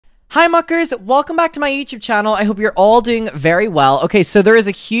Hi muckers, welcome back to my YouTube channel. I hope you're all doing very well. Okay, so there is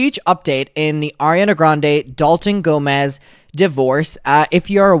a huge update in the Ariana Grande, Dalton Gomez divorce. If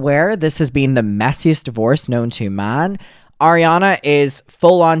you're aware, this has been the messiest divorce known to man. Ariana is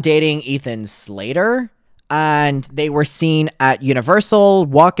full on dating Ethan Slater, and they were seen at Universal,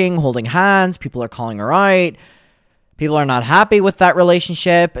 walking, holding hands. People are calling her out. People are not happy with that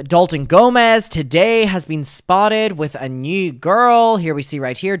relationship. Dalton Gomez today has been spotted with a new girl. Here we see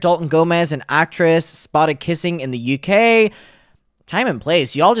right here, Dalton Gomez, an actress, spotted kissing in the UK. Time and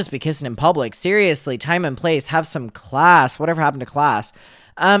place. Y'all just be kissing in public. Seriously, time and place. Have some class. Whatever happened to class?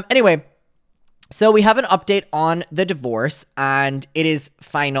 Anyway, so we have an update on the divorce, and it is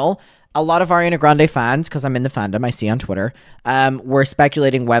final. A lot of Ariana Grande fans, because I'm in the fandom, I see on Twitter, were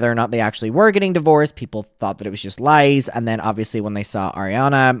speculating whether or not they actually were getting divorced. People thought that it was just lies. And then obviously when they saw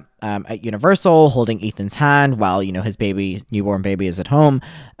Ariana at Universal holding Ethan's hand while, you know, his baby, newborn baby is at home,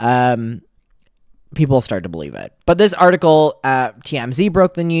 people started to believe it. But this article, TMZ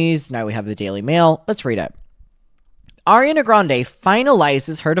broke the news. Now we have the Daily Mail. Let's read it. Ariana Grande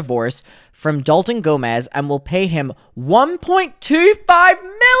finalizes her divorce from Dalton Gomez and will pay him $1.25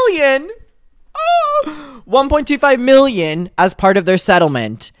 million. Oh, $1.25 million as part of their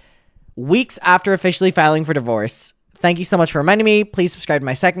settlement, weeks after officially filing for divorce. Thank you so much for reminding me. Please subscribe to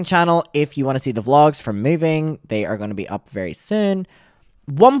my second channel if you want to see the vlogs from moving. They are going to be up very soon.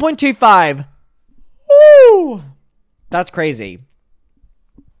 1.25. Woo! That's crazy.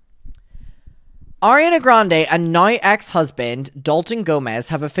 Ariana Grande and now ex-husband Dalton Gomez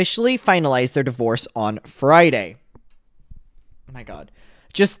have officially finalized their divorce on Friday. Oh my God.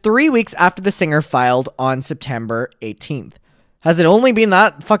 Just 3 weeks after the singer filed on September 18th. Has it only been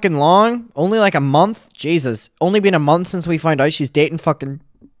that fucking long? Only like a month? Jesus. Only been a month since we found out she's dating fucking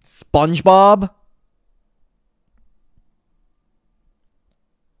SpongeBob?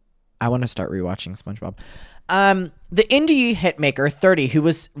 I want to start rewatching SpongeBob. The indie hitmaker 30, who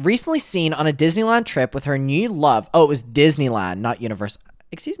was recently seen on a Disneyland trip with her new love. Oh, it was Disneyland, not Universal.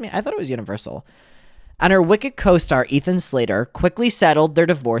 Excuse me, I thought it was Universal. And her Wicked co-star Ethan Slater quickly settled their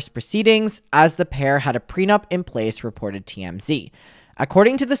divorce proceedings as the pair had a prenup in place, reported TMZ.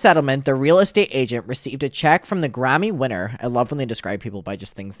 According to the settlement, the real estate agent received a check from the Grammy winner. I love when they describe people by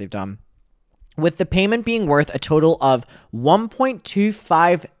just things they've done. With the payment being worth a total of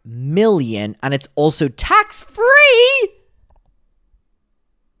 $1.25 million, and it's also tax-free.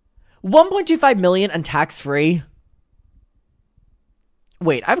 $1.25 million and tax-free.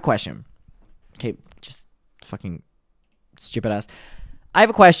 Wait, I have a question. Okay, just fucking stupid ass. I have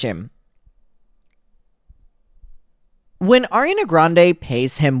a question. When Ariana Grande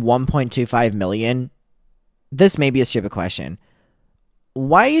pays him $1.25 million, this may be a stupid question.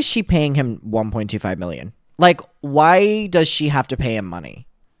 Why is she paying him $1.25 million? Like, why does she have to pay him money?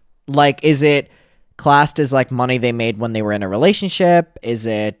 Like, is it classed as like money they made when they were in a relationship? Is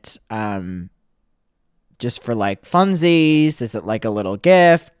it just for like funsies? Is it like a little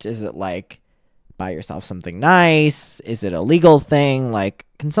gift? Is it like buy yourself something nice? Is it a legal thing? Like,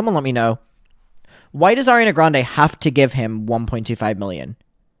 can someone let me know? Why does Ariana Grande have to give him $1.25 million?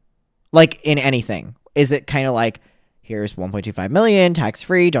 Like, in anything? Is it kind of like, here's $1.25 million,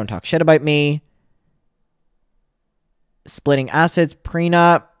 tax-free, don't talk shit about me. Splitting assets,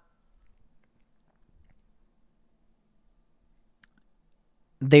 prenup.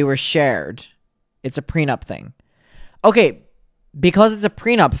 They were shared. It's a prenup thing. Okay, because it's a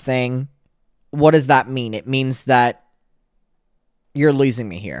prenup thing, what does that mean? It means that you're losing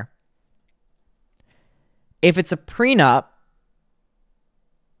me here. If it's a prenup,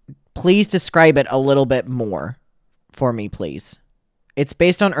 please describe it a little bit more for me, please. It's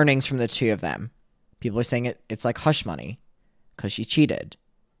based on earnings from the two of them. People are saying it's like hush money because she cheated.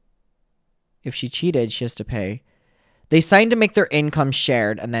 If she cheated, she has to pay. They signed to make their income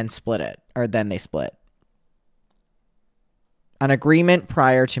shared and then split it, or then they split. An agreement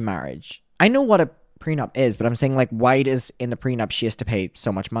prior to marriage. I know what a prenup is, but I'm saying, like, why does in the prenup she has to pay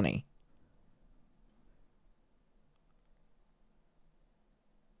so much money?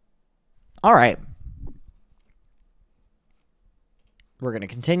 All right. We're going to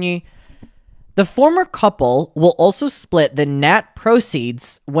continue. The former couple will also split the net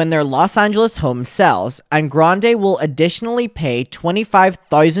proceeds when their Los Angeles home sells, and Grande will additionally pay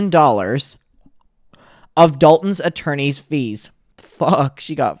 $25,000 of Dalton's attorney's fees. Fuck,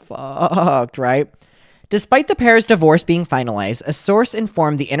 she got fucked, right? Despite the pair's divorce being finalized, a source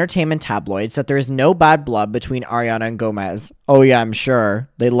informed the entertainment tabloids that there is no bad blood between Ariana and Gomez. Oh yeah, I'm sure.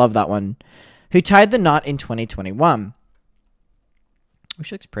 They love that one. Who tied the knot in 2021.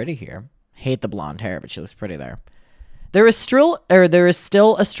 She looks pretty here. Hate the blonde hair, but she looks pretty there. There is still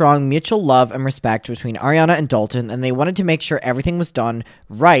a strong mutual love and respect between Ariana and Dalton, and they wanted to make sure everything was done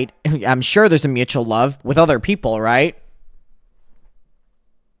right. I'm sure there's a mutual love with other people, right?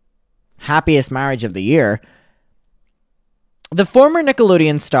 Happiest marriage of the year. The former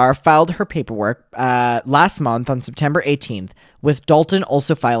Nickelodeon star filed her paperwork last month on September 18th, with Dalton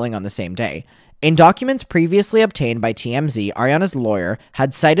also filing on the same day. In documents previously obtained by TMZ, Ariana's lawyer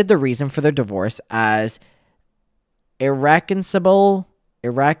had cited the reason for their divorce as irreconcilable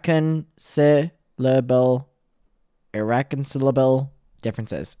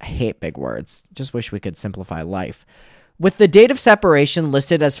differences. I hate big words. Just wish we could simplify life. With the date of separation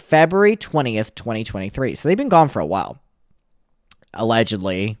listed as February 20th, 2023. So they've been gone for a while.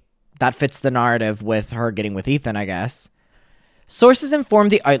 Allegedly. That fits the narrative with her getting with Ethan, I guess. Sources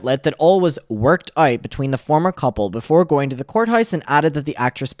informed the outlet that all was worked out between the former couple before going to the courthouse, and added that the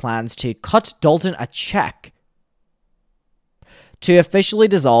actress plans to cut Dalton a check to officially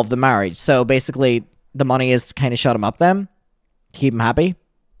dissolve the marriage. So basically, the money is to kind of shut him up then. To keep him happy.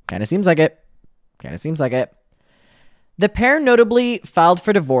 Kind of seems like it. The pair notably filed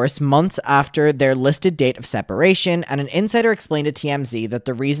for divorce months after their listed date of separation, and an insider explained to TMZ that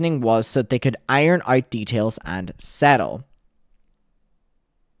the reasoning was so that they could iron out details and settle.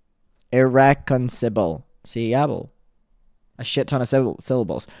 Irreconcilable. A shit ton of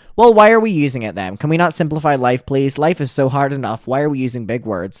syllables. Well, why are we using it then? Can we not simplify life, please? Life is so hard enough. Why are we using big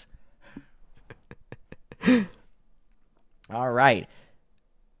words? All right.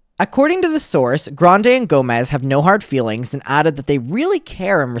 According to the source, Grande and Gomez have no hard feelings, and added that they really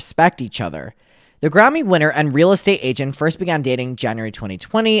care and respect each other. The Grammy winner and real estate agent first began dating January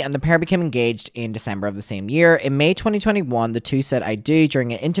 2020, and the pair became engaged in December of the same year. In May 2021, the two said "I do"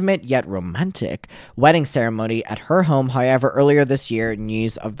 during an intimate yet romantic wedding ceremony at her home. However, earlier this year,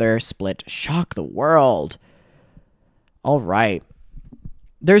 news of their split shocked the world. All right.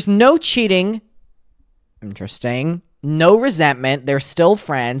 There's no cheating. Interesting. No resentment. They're still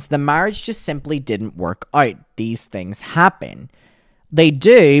friends. The marriage just simply didn't work out. These things happen. They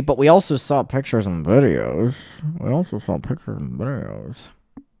do, but we also saw pictures and videos.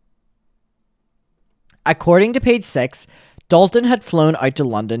 According to Page 6, Dalton had flown out to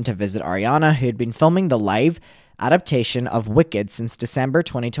London to visit Ariana, who had been filming the live adaptation of Wicked since December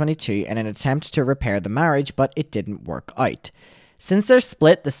 2022 in an attempt to repair the marriage, but it didn't work out. Since their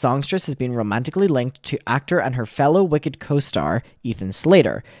split, the songstress has been romantically linked to actor and her fellow Wicked co-star, Ethan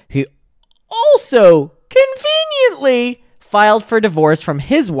Slater, who also conveniently filed for divorce from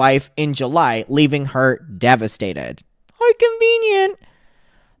his wife in July, leaving her devastated. How convenient.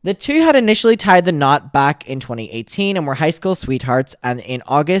 The two had initially tied the knot back in 2018 and were high school sweethearts, and in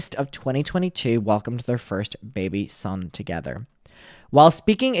August of 2022 welcomed their first baby son together. While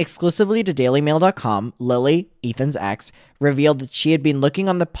speaking exclusively to DailyMail.com, Lily, Ethan's ex, revealed that she had been looking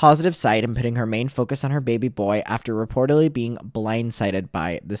on the positive side and putting her main focus on her baby boy after reportedly being blindsided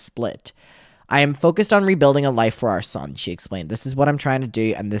by the split. "I am focused on rebuilding a life for our son," she explained. "This is what I'm trying to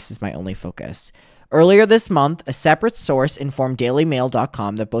do, and this is my only focus." Earlier this month, a separate source informed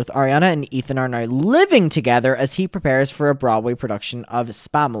DailyMail.com that both Ariana and Ethan are now living together as he prepares for a Broadway production of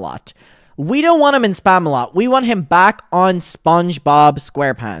Spamalot. We don't want him in Spamalot. We want him back on SpongeBob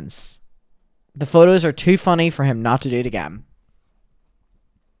SquarePants. The photos are too funny for him not to do it again.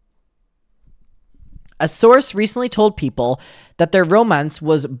 A source recently told People that their romance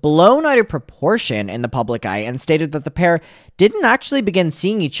was blown out of proportion in the public eye, and stated that the pair didn't actually begin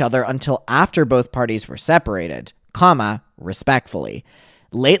seeing each other until after both parties were separated, respectfully.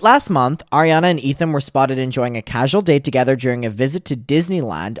 Late last month, Ariana and Ethan were spotted enjoying a casual date together during a visit to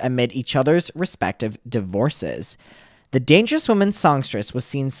Disneyland amid each other's respective divorces. The Dangerous Woman songstress was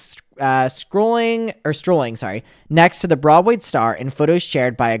seen strolling next to the Broadway star in photos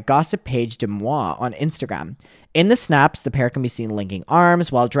shared by a gossip page de moi on Instagram. In the snaps, the pair can be seen linking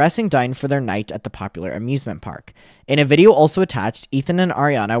arms while dressing down for their night at the popular amusement park. In a video also attached, Ethan and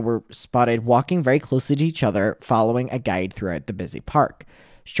Ariana were spotted walking very closely to each other, following a guide throughout the busy park.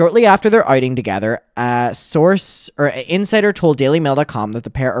 Shortly after their outing together, an insider told DailyMail.com that the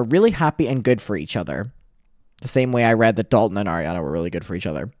pair are really happy and good for each other. The same way I read that Dalton and Ariana were really good for each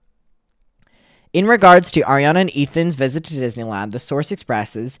other. In regards to Ariana and Ethan's visit to Disneyland, the source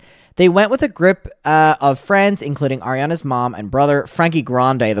expresses, "They went with a group of friends, including Ariana's mom and brother, Frankie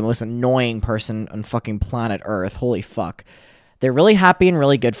Grande, the most annoying person on fucking planet Earth. Holy fuck. They're really happy and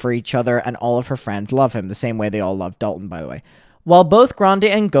really good for each other, and all of her friends love him," the same way they all love Dalton, by the way. While both Grande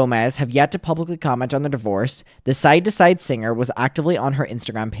and Gomez have yet to publicly comment on the divorce, the side-to-side singer was actively on her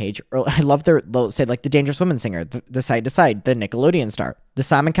Instagram page. I love they'll say like the Dangerous Woman singer, the side-to-side, the Nickelodeon star, the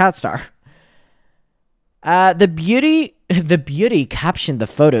Sam and Cat star. The beauty captioned the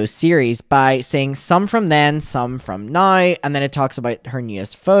photo series by saying some from then, some from now, and then it talks about her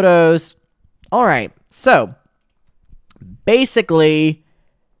newest photos. All right, so basically,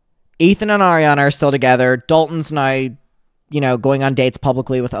 Ethan and Ariana are still together. Dalton's now, going on dates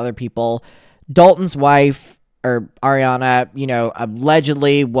publicly with other people. Dalton's wife, or Ariana,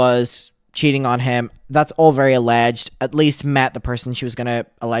 allegedly was cheating on him. That's all very alleged. At least met the person she was going to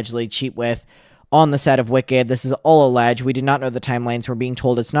allegedly cheat with on the set of Wicked. This is all alleged. We did not know the timelines. We're being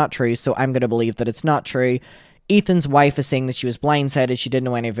told it's not true, so I'm going to believe that it's not true. Ethan's wife is saying that she was blindsided. She didn't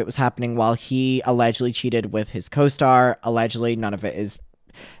know any of it was happening while he allegedly cheated with his co-star. Allegedly, none of it is.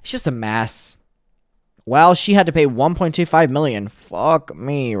 It's just a mess. Well, she had to pay $1.25 million. Fuck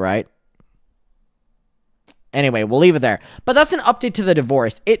me, right? Anyway, we'll leave it there. But that's an update to the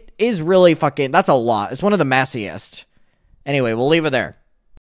divorce. It is really fucking... That's a lot. It's one of the messiest. Anyway, we'll leave it there.